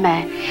நினைக்காம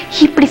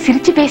இப்படி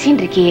சிரிச்சு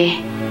பேசின்னு இருக்கியே.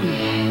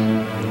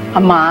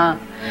 அம்மா,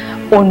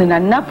 ஒண்ணு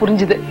நன்னா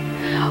புரிஞ்சுது.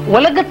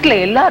 உலகத்துல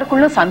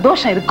எல்லாருக்குள்ள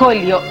சந்தோஷம் இருக்கோ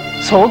இல்லையோ,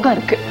 சோகம்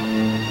இருக்கு.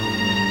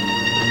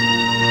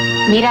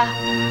 மீரா,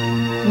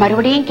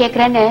 மறுபடியும்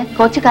கேக்குறேன்னு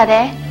கோச்சுக்காத.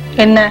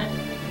 என்ன?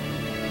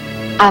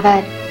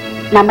 அவர்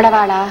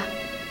நம்மளவாளா?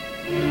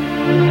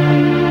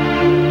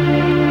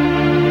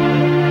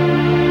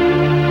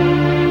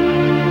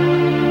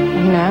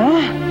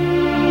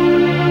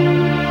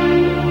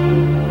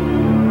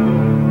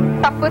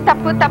 தப்பு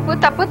தப்பு தப்பு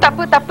தப்பு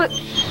தப்பு தப்பு.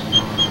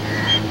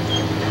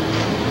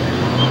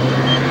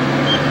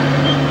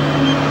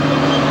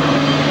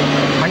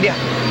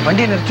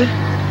 வண்டியை நிறுத்து.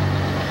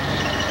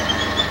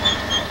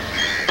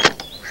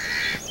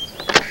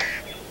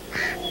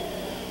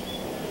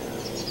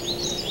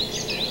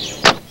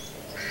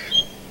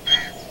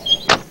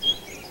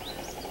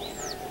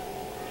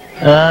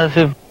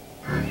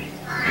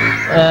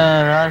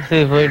 ராசி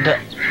போயிட்ட.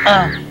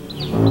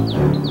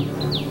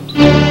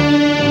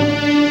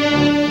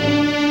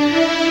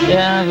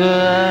 எனக்கு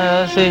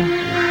ராசி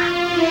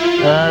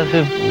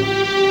ராசி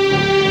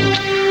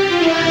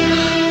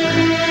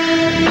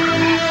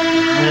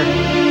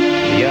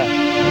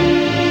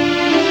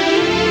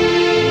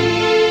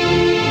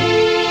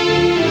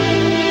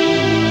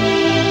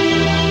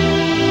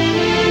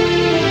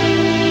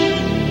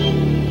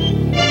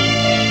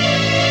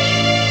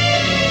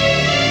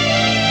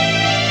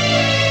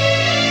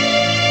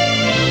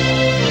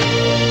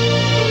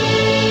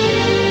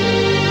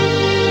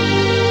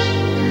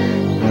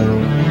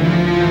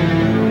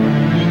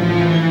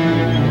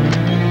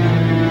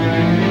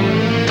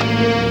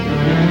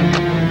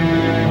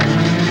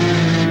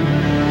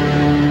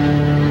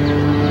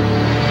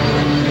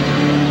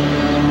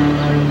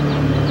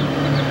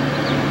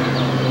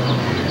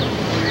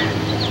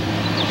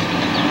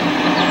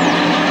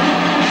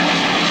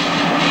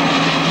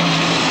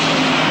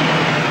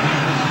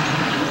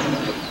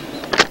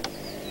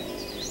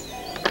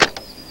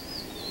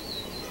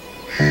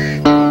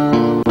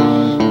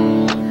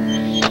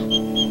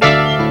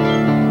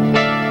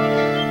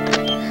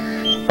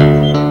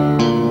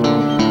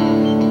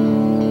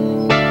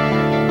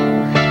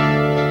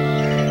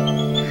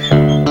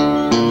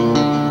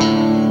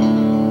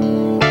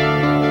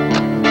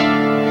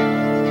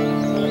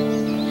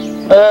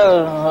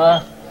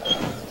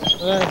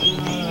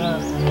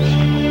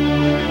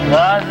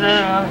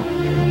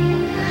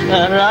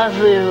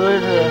ராசி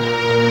போயிட்டு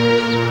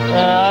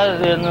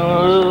ராசி என்ன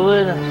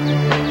போயிட்டு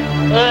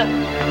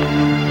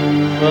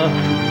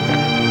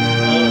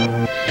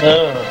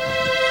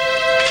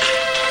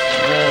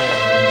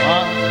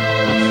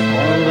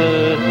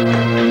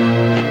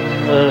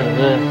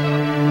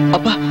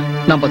அப்பா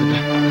நான்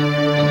பாத்துக்கிறேன்.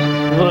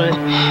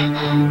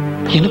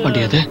 என்ன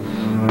பண்ணியாது?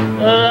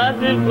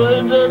 ராசி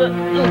போயிட்டு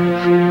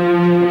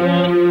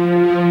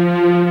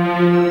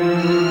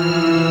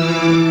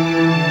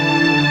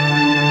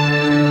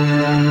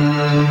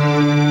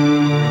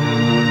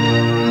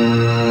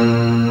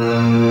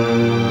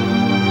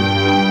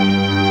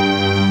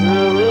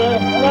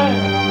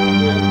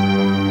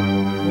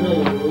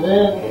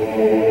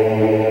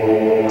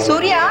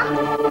சூர்யா,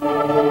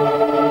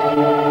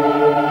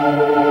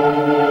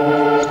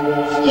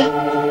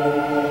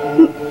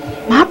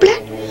 மாப்பிள்ள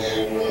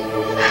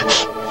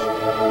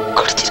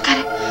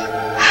குடிச்சிருக்காரு.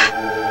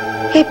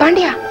 ஏய்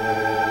பாண்டியா,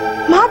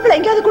 மாப்பிள்ள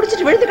எங்கேயாவது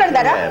குடிச்சிட்டு விழுந்து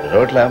கிடந்தாரா?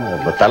 ரோட்ல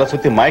தலை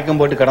சுத்தி மயக்கம்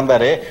போட்டு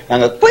கிடந்தாரு.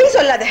 நாங்க பொய்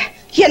சொல்லாத,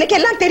 எனக்கு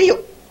எல்லாம்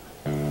தெரியும்.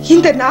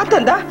 இந்த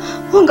நாத்தம் தான்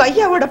உங்க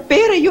ஐயாவோட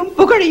பேரையும்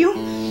புகழையும்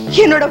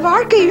என்னோட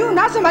வாழ்க்கையையும்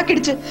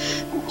நாசமாக்கிடுச்சு.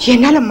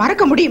 என்னால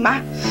மறக்க முடியுமா?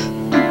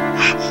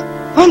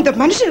 அந்த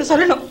மனுஷன்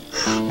சொல்லணும்,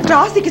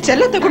 ராசிக்கு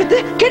செல்லத்தை கொடுத்து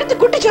கெடுத்து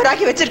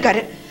குட்டிச்சோறாக்கி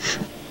வச்சிருக்காரு.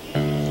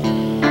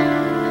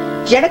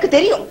 எனக்கு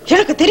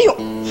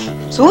தெரியும்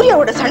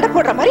சூர்யாவோட சண்டை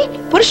போடுற மாதிரி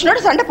புருஷனோட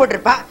சண்டை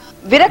போட்டிருப்பா.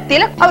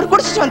 விரக்தியில அவர்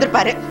குடிச்சிட்டு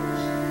வந்திருப்பாரு.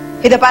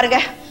 இத பாருங்க,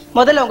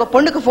 முதல்ல உங்க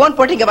பொண்ணுக்கு போன்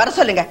போட்டு இங்க வர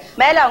சொல்லுங்க.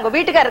 மேல அவங்க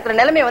வீட்டுக்கார இருக்கிற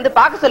நிலைமையை வந்து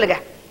பாக்க சொல்லுங்க.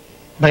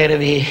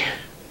 பைரவி,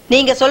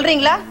 நீங்க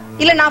சொல்றீங்களா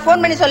இல்ல நான்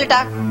போன் பண்ணி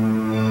சொல்லட்டா?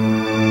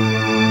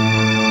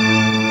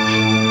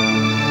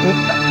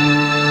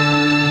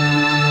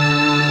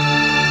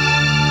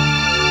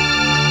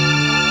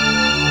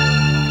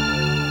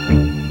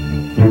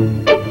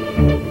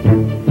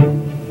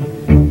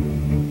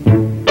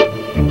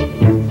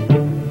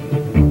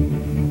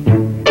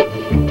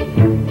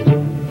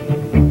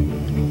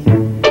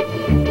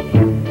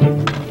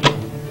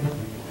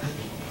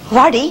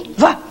 வாடி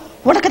வா,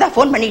 உனக்குதான்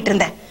போன் பண்ணிட்டு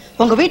இருந்தேன்.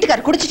 உங்க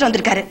வீட்டுக்காரர் குடிச்சிட்டு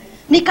வந்திருக்காரு.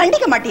 நீ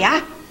கண்டிக்க மாட்டியா?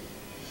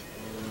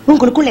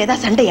 உங்களுக்குள்ள ஏதா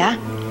சண்டையா?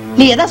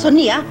 நீ ஏதா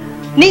சொன்னியா?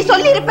 நீ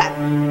சொல்லி இருப்ப.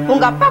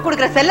 உங்க அப்பா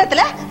கொடுக்கிற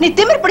செல்லத்துல நீ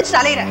திமிர் பிடிச்சு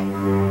அலையிற.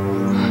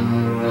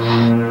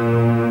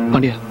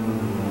 பாண்டியா,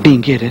 நீ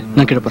இங்கே இரு,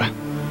 நான் கிட்ட போறேன்.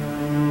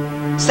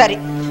 சரி,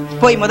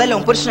 போய் முதல்ல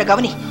உன் புருஷனை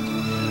கவனி.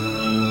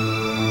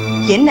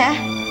 என்ன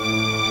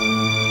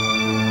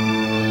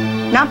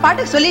நான்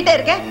பாட்டுக்கு சொல்லிட்டே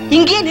இருக்கேன்,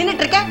 இங்கேயே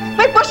நின்னுட்டு இருக்கேன்.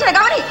 போய் புருஷனை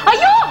கவனி.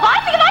 ஐயோ,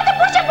 வார்த்தைக்கு வார்த்தை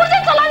புருஷன்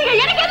புருஷன் சொல்லாதீங்க.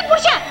 எனக்கு எது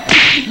புருஷன்?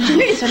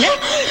 என்னடி சொன்ன?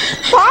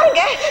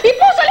 பாருங்க,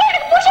 இப்போ சொல்ல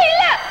எனக்கு புருஷன்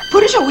இல்ல.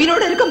 புருஷன்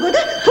உயிரோட இருக்கும்போது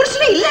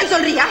புருஷனே இல்லன்னு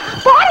சொல்றியா?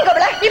 பாருங்க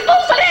அவளை, இப்போ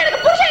சொல்ல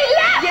எனக்கு புருஷன்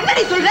இல்ல.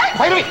 என்னடி சொல்ற?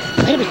 பைரவி,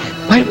 பைரவி,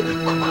 பைரவி,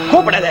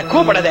 கோபப்படாத,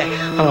 கோபப்படாத.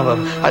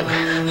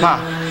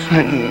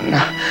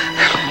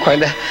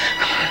 குழந்தை,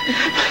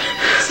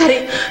 சரி,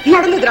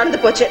 நடந்து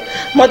போச்சு.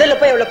 முதல்ல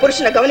போய் அவளை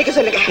புருஷனை கவனிக்க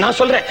சொல்லுங்க. நான்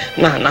சொல்றேன்,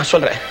 நான்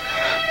சொல்றேன்.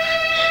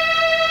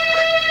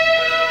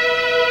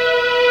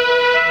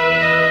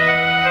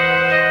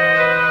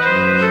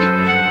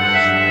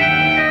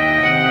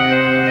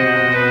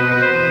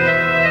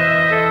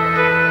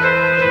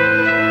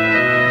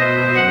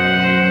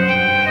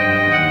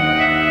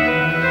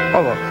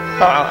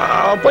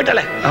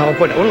 போயிட்டால,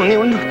 போயிட்ட. நீ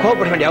ஒன்னும்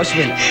கோபப்பட வேண்டிய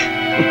அவசியம் இல்லை.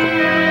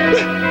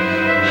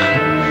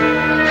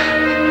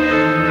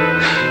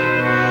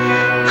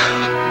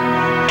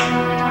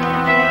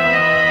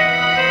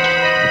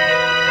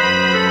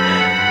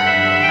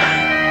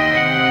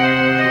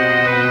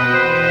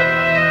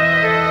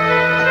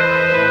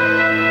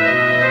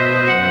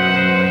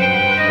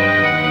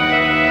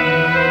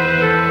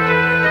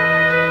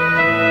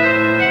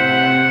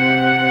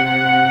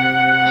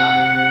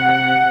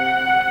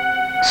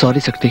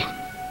 சாரி சக்தி.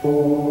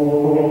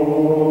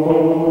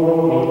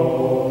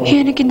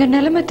 எனக்கு இந்த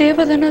நிலைமை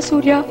தேவைதானா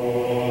சூர்யா?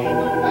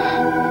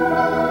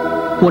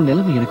 உன்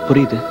நிலைமை எனக்கு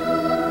புரியுது.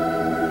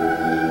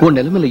 உன்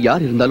நிலைமையில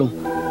யார் இருந்தாலும்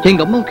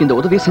எங்க அம்மாவுக்கு இந்த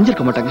உதவியை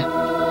செஞ்சிருக்க மாட்டாங்க.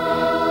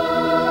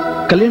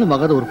 கல்யாணம்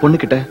ஆகாத ஒரு பொண்ணு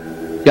கிட்ட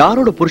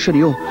யாரோட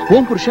புருஷனையும்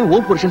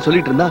ஓம் புருஷன்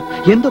சொல்லிட்டு இருந்தா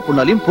எந்த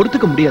பொண்ணாலையும்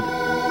பொறுத்துக்க முடியாது.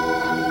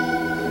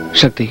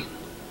 சக்தி,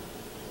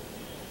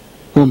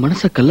 உன்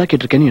மனச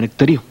கல்லாக்கிட்டு இருக்கேன்னு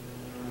எனக்கு தெரியும்.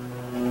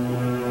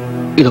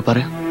 இத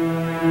பாரு,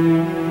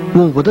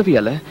 உன்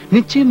உதவியால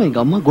நிச்சயமா எங்க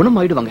அம்மா குணம்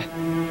ஆயிடுவாங்க.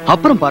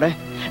 அப்புறம் பாரு,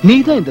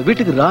 நீதான் இந்த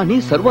வீட்டுக்கு ராணி,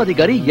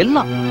 சர்வாதிகாரி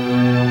எல்லாம்.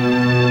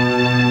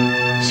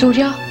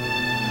 சூர்யா,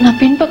 நான்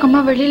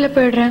பின்பக்கமா வெளியில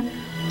போயிடுறேன்.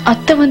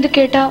 அத்தை வந்து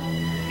கேட்டா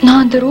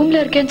நான் அந்த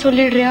ரூம்ல இருக்கேன்னு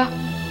சொல்லிடுறியா?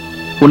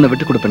 உன்னை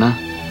விட்டு கொடுப்பேனா?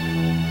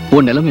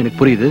 உன் நிலைமை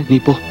எனக்கு புரியுது, நீ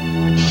போ.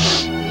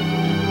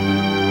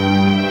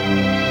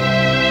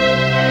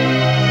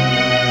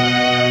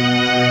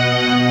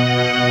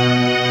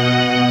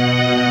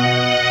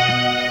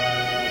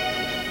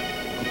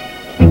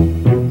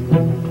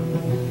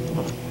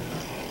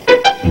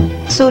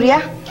 சூர்யா,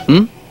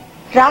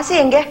 ராசி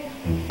எங்க?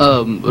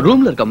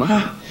 ரூம்ல இருக்காமா?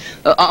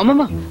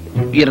 ஆமாமா,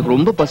 எனக்கு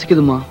ரொம்ப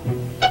பசிக்குதுமா.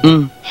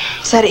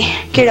 சரி,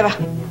 கீழே வா.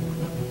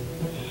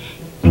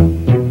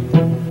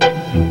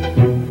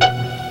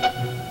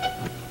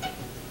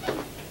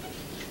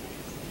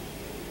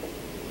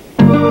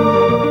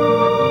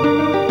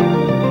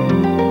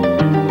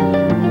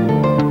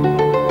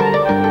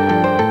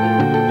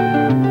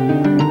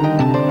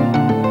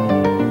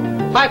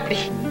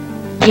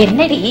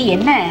 என்னடி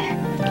என்ன?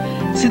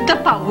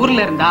 சித்தப்பா ஊர்ல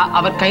இருந்தா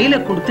அவர் கையில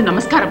கொடுத்து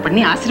நமஸ்காரம்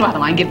பண்ணி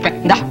ஆசீர்வாதம் வாங்கியிருப்பேன்.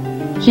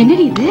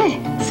 என்னடி இது?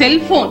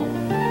 செல்போன்.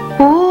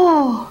 ஓ,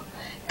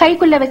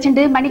 கைக்குள்ள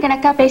வச்சுட்டு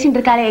மணிக்கணக்கா பேசிட்டு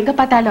இருக்காளே, எங்க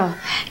பார்த்தாலும்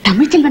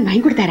தமிழ்ச்செல்வன்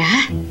வாங்கி கொடுத்தாரா?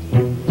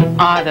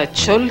 அத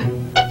சொல்.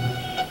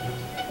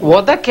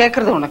 உத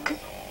கேக்குறது உனக்கு.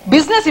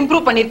 பிசினஸ்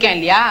இம்ப்ரூவ் பண்ணிருக்கேன்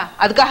இல்லையா,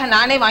 அதுக்காக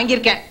நானே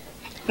வாங்கியிருக்கேன்.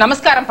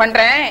 நமஸ்காரம்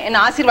பண்றேன், என்ன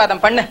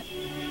ஆசீர்வாதம் பண்ணு.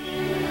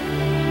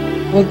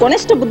 உன்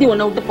கொனஸ்ட புத்தி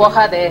உன்னை விட்டு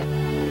போகாது.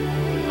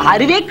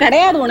 அறிவே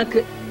கிடையாது உனக்கு.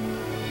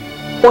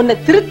 உன்னை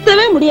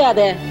திருத்தவே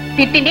முடியாது.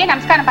 திட்டிண்டே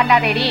நமஸ்காரம்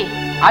பண்ணாதேடி.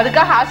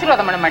 அதுக்காக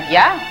ஆசீர்வாதம் பண்ண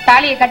மாட்டியா?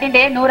 தாலியை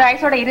கட்டிண்டே 100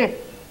 ஆயுசோட இரு.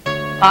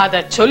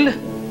 அத சொல்லு.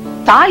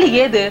 தாலி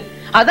ஏது?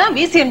 அதான்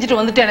வீசி எரிஞ்சிட்டு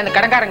வந்துட்டேன் அந்த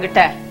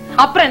கடங்காரங்கிட்ட.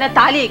 அப்புறம் என்ன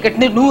தாலியை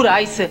கட்டினு 100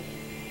 ஆயுசு?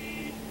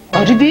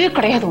 அறிவே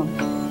கிடையாது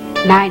உனக்கு.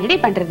 நான் என்னடி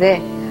பண்றது?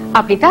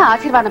 அப்படித்தான்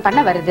ஆசீர்வாதம்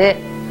பண்ண வருது,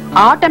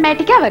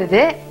 ஆட்டோமேட்டிக்கா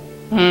வருது.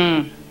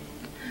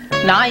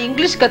 நான்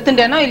இங்கிலீஷ்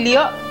கத்துண்டேனோ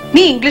இல்லையோ,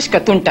 நீ இங்கிலீஷ்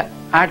கத்துட்ட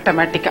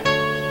ஆட்டோமேட்டிக்கா.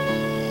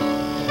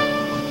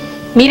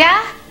 மீரா,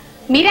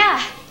 மீரா,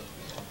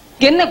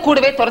 என்ன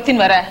கூடவே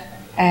துரத்தின் வர?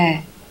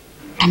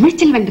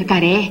 தமிழ்ச்செல்வன்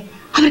இருக்காரே,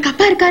 அவருக்கு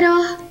அப்பா இருக்காரோ?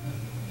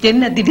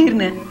 என்ன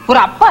திடீர்னு? ஒரு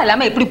அப்பா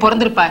இல்லாம எப்படி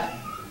பிறந்திருப்பார்?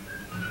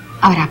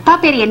 அவர் அப்பா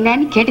பேர்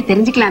என்னன்னு கேட்டு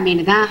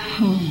தெரிஞ்சுக்கலாமேனுதான்.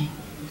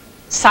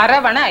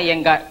 சரவண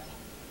ஐயங்கார்.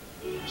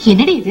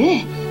 என்னடி இது?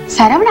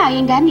 சரவண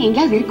ஐயங்கார்னு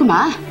எங்கேயாவது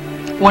இருக்குமா?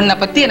 உன்னை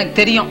பத்தி எனக்கு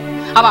தெரியும்.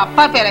 அவ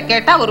அப்பா பேரை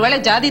கேட்டா ஒருவேளை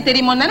ஜாதி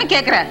தெரியுமோன்னு தானே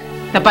கேக்குற.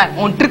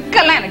 உன்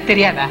ட்ரிக் எல்லாம் எனக்கு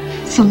தெரியாதா?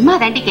 சும்மா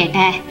தாண்டி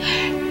கேட்டேன்.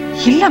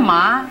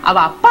 இல்லம்மா, அவ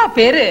அப்பா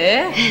பேரு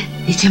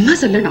நிஜமா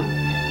சொல்லணும்.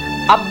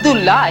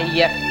 அப்துல்லா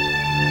ஐயர்.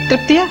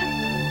 திருப்தியா?